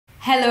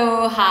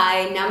Hello,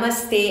 hi,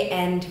 namaste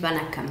and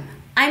vanakkam.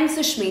 I'm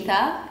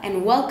Sushmita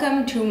and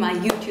welcome to my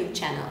YouTube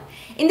channel.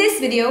 In this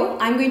video,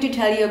 I'm going to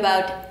tell you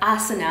about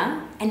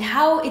asana and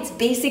how it's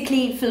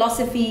basically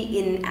philosophy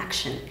in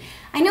action.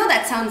 I know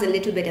that sounds a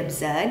little bit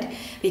absurd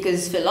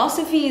because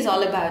philosophy is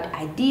all about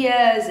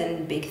ideas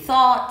and big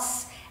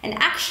thoughts, and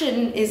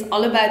action is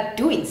all about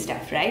doing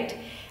stuff, right?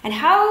 And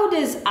how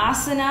does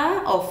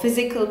asana or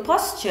physical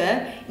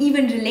posture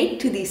even relate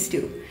to these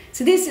two?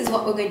 So this is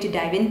what we're going to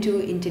dive into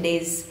in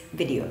today's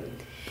video.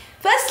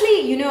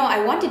 Firstly,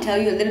 I want to tell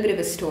you a little bit of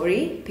a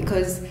story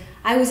because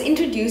I was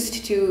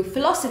introduced to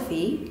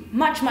philosophy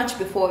much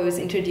before I was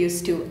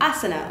introduced to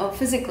asana or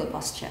physical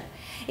posture.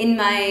 In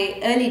my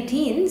early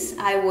teens,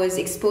 I was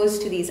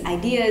exposed to these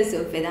ideas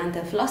of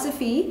Vedanta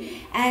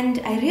philosophy,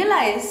 and I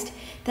realized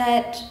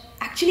that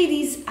actually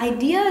these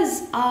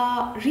ideas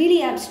are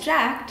really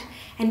abstract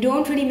and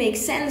don't really make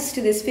sense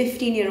to this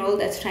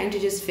 15-year-old that's trying to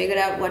just figure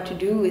out what to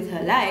do with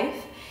her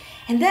life.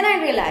 And then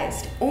I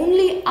realized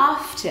only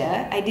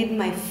after I did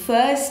my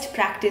first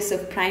practice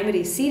of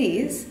primary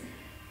series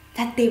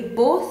that they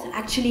both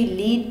actually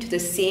lead to the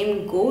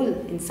same goal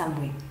in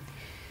some way.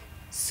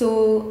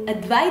 So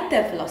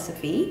Advaita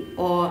philosophy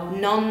or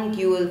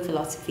non-dual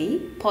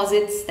philosophy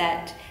posits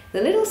that the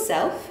little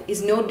self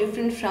is no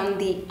different from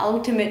the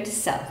ultimate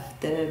self,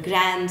 the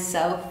grand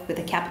self with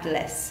a capital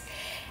S.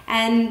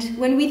 And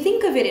when we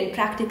think of it in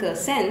practical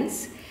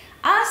sense,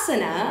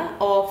 asana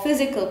or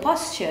physical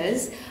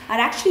postures are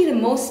actually the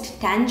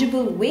most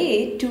tangible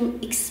way to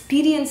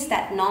experience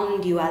that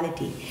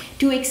non-duality,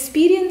 to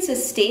experience a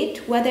state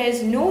where there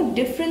is no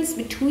difference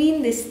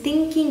between this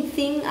thinking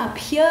thing up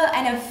here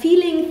and a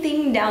feeling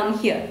thing down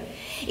here.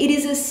 It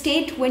is a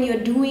state when you're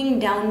doing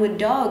downward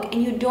dog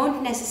and you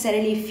don't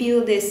necessarily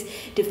feel this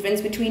difference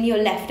between your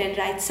left and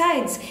right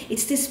sides.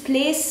 It's this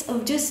place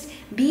of just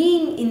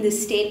being in the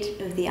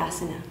state of the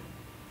asana.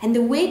 And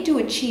the way to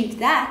achieve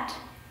that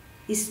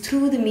is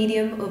through the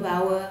medium of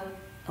our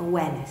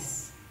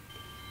awareness.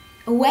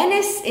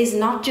 Awareness is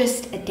not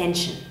just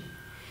attention.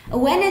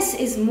 Awareness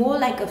is more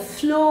like a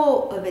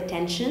flow of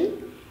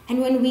attention.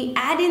 And when we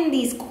add in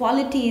these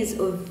qualities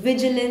of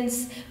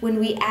vigilance, when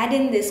we add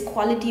in this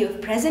quality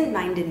of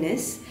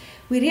present-mindedness,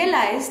 we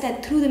realize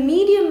that through the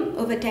medium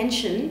of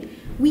attention,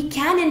 we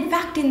can in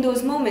fact in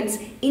those moments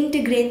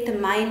integrate the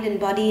mind and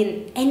body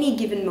in any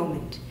given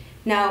moment.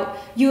 Now,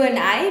 you and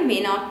I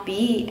may not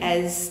be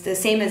the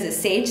same as a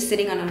sage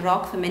sitting on a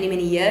rock for many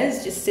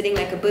years, just sitting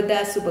like a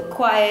Buddha, super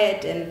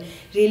quiet and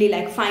really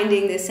like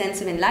finding this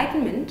sense of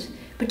enlightenment.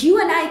 But you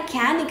and I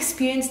can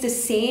experience the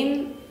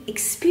same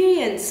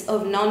experience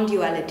of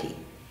non-duality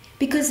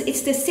because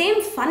it's the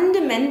same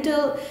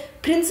fundamental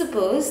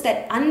principles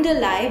that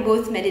underlie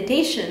both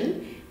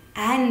meditation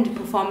and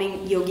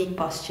performing yogic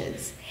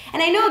postures.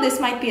 And I know this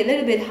might be a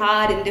little bit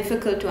hard and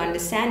difficult to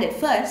understand at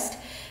first,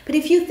 but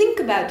if you think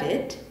about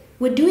it,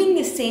 we're doing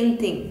the same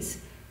things.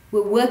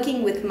 We're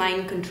working with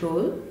mind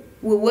control,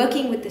 we're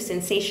working with the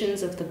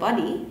sensations of the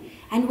body,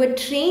 and we're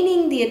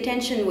training the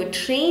attention, we're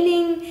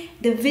training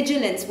the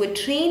vigilance, we're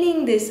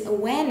training this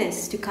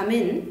awareness to come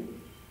in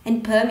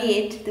and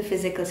permeate the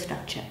physical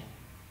structure.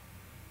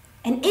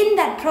 And in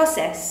that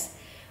process,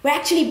 we're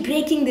actually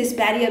breaking this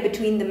barrier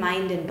between the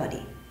mind and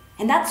body.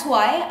 And that's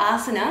why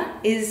asana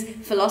is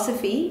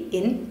philosophy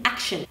in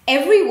action.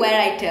 Everywhere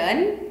I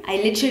turn, I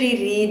literally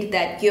read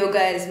that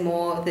yoga is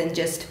more than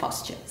just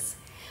postures.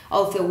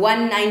 Of the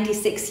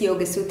 196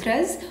 Yoga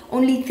Sutras,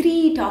 only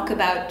 3 talk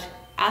about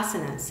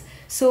asanas.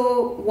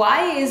 So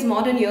why is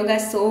modern yoga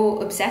so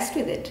obsessed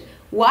with it?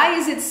 Why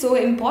is it so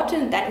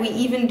important that we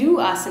even do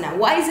asana?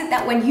 Why is it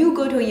that when you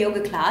go to a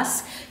yoga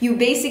class, you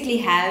basically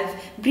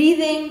have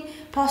breathing,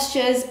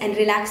 postures and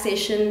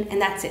relaxation,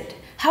 and that's it?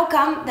 How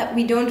come that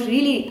we don't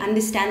really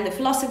understand the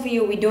philosophy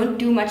or we don't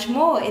do much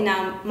more in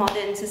our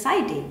modern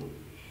society?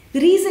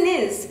 The reason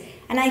is,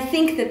 and I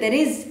think that there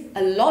is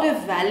a lot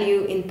of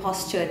value in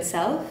posture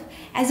itself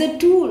as a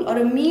tool or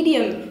a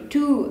medium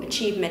to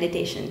achieve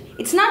meditation.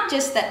 It's not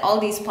just that all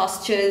these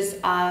postures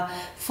are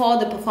for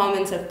the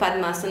performance of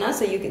Padmasana,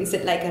 so you can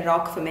sit like a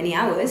rock for many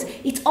hours.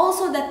 It's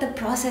also that the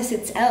process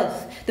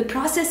itself, the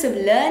process of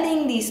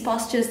learning these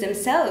postures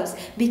themselves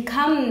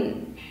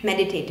become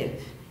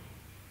meditative,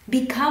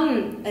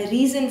 become a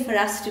reason for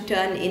us to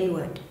turn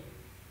inward.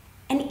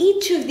 And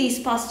each of these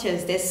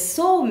postures, there's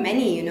so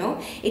many,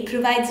 it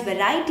provides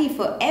variety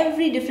for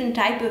every different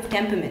type of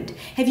temperament.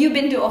 Have you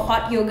been to a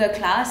hot yoga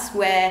class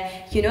where,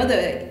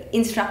 the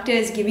instructor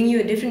is giving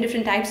you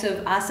different types of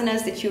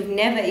asanas that you've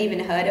never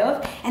even heard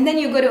of, and then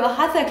you go to a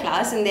hatha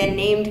class and they're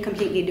named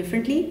completely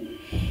differently?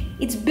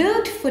 It's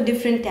built for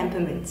different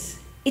temperaments.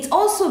 It's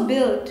also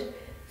built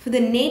for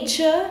the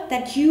nature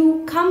that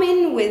you come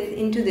in with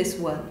into this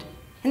world.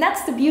 And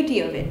that's the beauty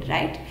of it,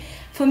 right?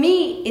 For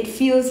me, it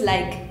feels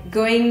like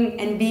going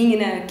and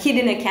being a kid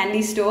in a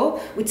candy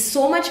store with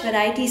so much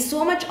variety,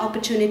 so much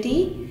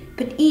opportunity,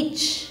 but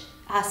each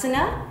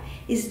asana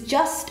is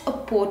just a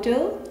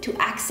portal to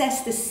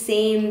access the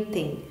same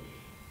thing.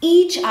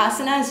 Each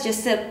asana is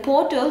just a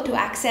portal to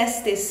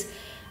access this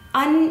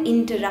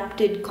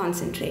uninterrupted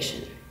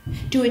concentration,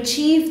 to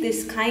achieve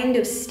this kind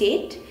of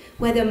state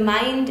where the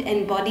mind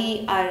and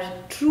body are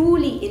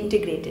truly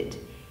integrated.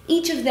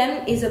 Each of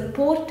them is a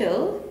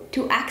portal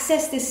to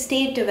access this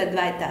state of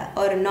Advaita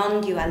or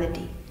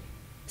non-duality.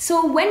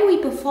 So when we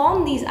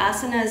perform these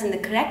asanas in the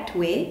correct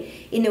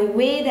way, in a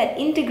way that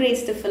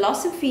integrates the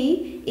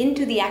philosophy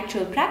into the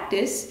actual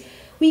practice,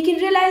 we can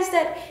realize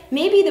that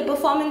maybe the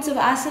performance of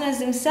asanas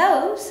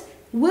themselves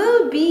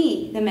will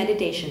be the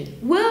meditation,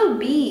 will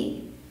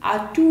be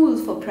our tool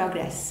for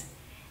progress.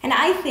 And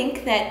I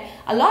think that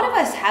a lot of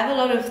us have a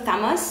lot of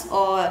tamas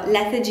or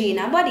lethargy in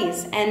our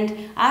bodies, and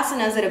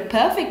asanas are a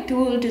perfect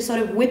tool to sort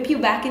of whip you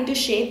back into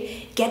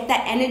shape, get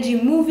that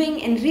energy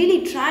moving, and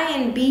really try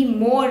and be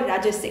more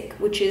rajasic,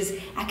 which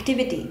is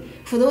activity.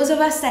 For those of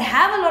us that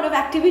have a lot of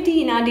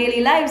activity in our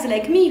daily lives,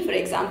 like me for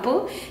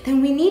example,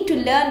 then we need to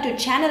learn to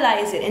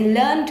channelize it and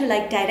learn to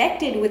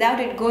direct it without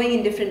it going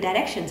in different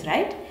directions,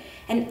 right?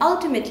 And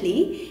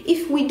ultimately,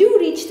 if we do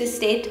reach the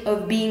state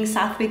of being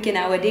sattvic in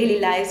our daily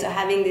lives or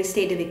having this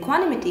state of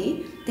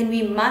equanimity, then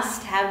we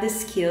must have the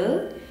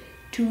skill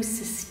to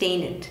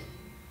sustain it,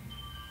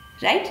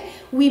 right?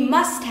 We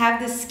must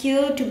have the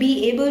skill to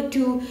be able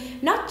to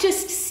not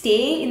just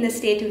stay in the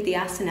state of the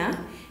asana,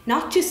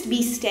 not just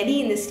be steady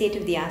in the state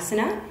of the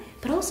asana,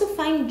 but also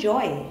find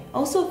joy,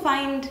 also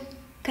find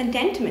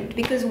contentment.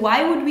 Because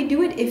why would we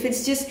do it if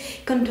it's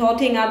just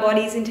contorting our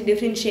bodies into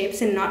different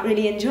shapes and not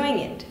really enjoying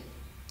it?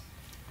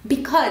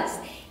 Because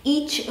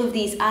each of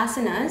these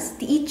asanas,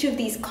 each of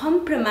these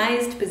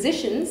compromised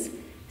positions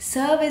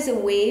serve as a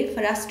way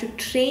for us to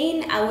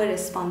train our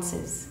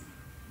responses,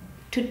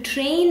 to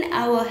train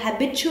our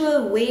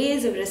habitual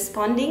ways of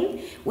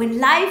responding when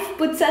life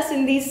puts us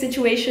in these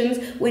situations,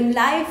 when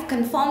life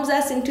conforms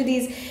us into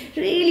these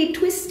really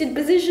twisted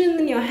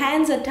positions and your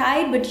hands are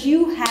tied, but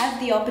you have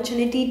the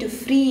opportunity to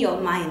free your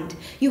mind.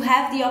 You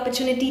have the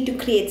opportunity to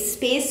create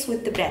space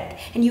with the breath,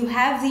 and you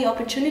have the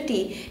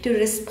opportunity to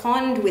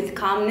respond with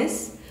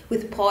calmness,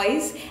 with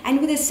poise,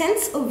 and with a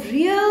sense of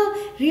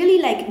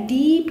really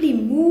deeply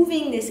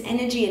moving this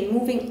energy and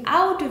moving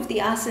out of the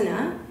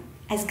asana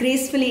as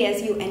gracefully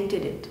as you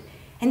entered it.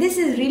 And this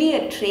is really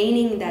a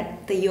training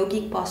that the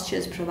yogic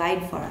postures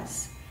provide for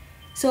us.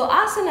 So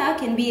asana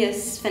can be a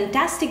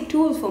fantastic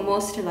tool for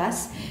most of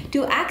us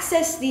to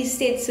access these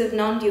states of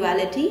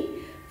non-duality,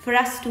 for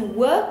us to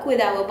work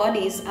with our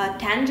bodies, our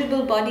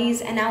tangible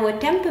bodies and our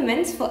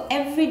temperaments for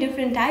every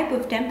different type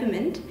of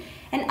temperament,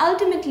 and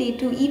ultimately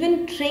to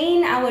even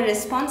train our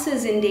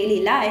responses in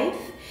daily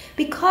life,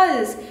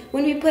 because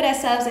when we put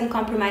ourselves in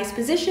compromised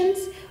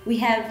positions, we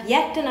have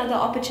yet another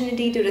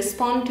opportunity to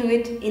respond to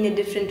it in a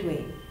different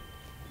way.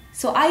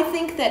 So I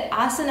think that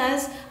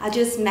asanas are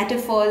just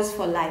metaphors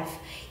for life.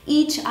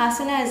 Each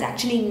asana is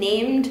actually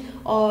named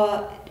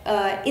or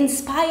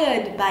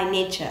inspired by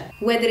nature.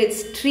 Whether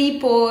it's tree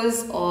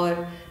pose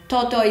or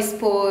tortoise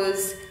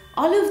pose,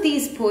 all of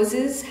these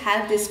poses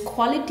have this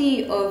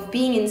quality of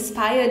being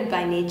inspired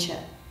by nature.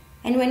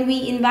 And when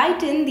we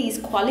invite in these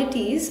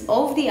qualities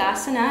of the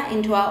asana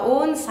into our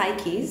own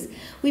psyches,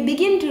 we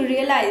begin to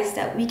realize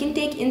that we can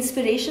take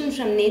inspiration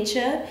from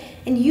nature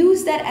and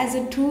use that as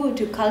a tool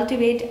to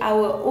cultivate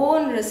our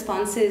own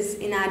responses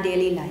in our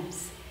daily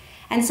lives.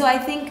 And so I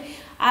think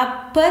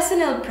our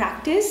personal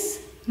practice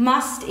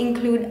must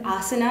include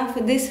asana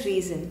for this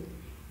reason.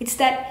 It's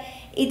that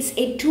it's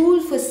a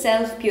tool for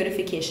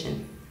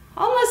self-purification.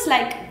 Almost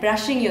like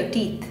brushing your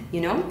teeth, you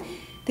know.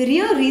 The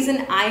real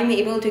reason I'm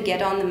able to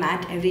get on the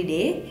mat every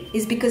day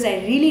is because I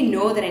really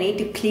know that I need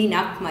to clean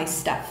up my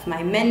stuff,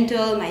 my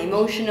mental, my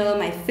emotional,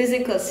 my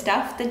physical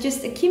stuff that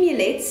just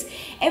accumulates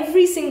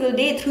every single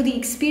day through the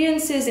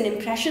experiences and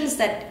impressions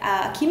that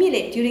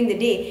accumulate during the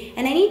day.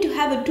 And I need to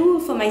have a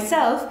tool for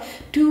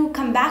myself to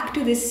come back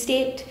to this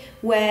state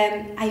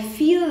where I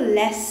feel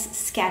less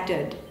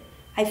scattered.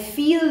 I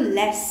feel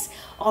less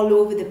all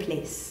over the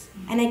place.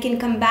 And I can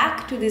come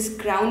back to this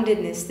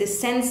groundedness, this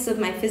sense of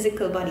my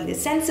physical body, the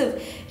sense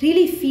of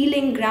really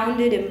feeling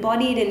grounded,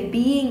 embodied, and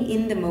being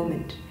in the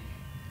moment.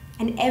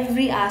 And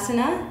every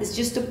asana is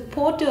just a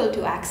portal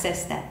to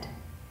access that.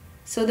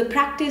 So the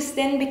practice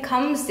then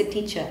becomes the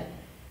teacher.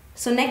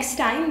 So next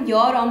time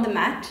you're on the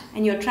mat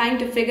and you're trying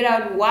to figure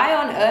out why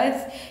on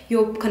earth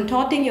you're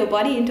contorting your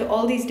body into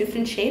all these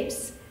different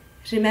shapes,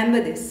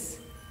 remember this.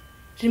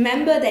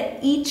 Remember that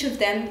each of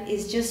them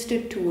is just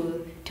a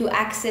tool to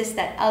access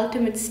that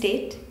ultimate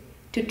state,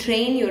 to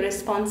train your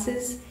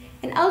responses,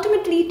 and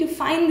ultimately to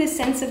find this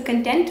sense of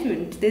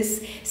contentment,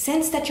 this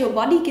sense that your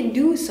body can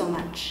do so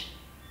much.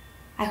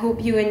 I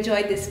hope you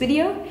enjoyed this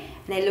video,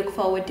 and I look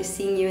forward to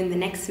seeing you in the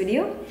next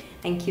video.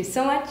 Thank you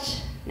so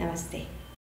much. Namaste.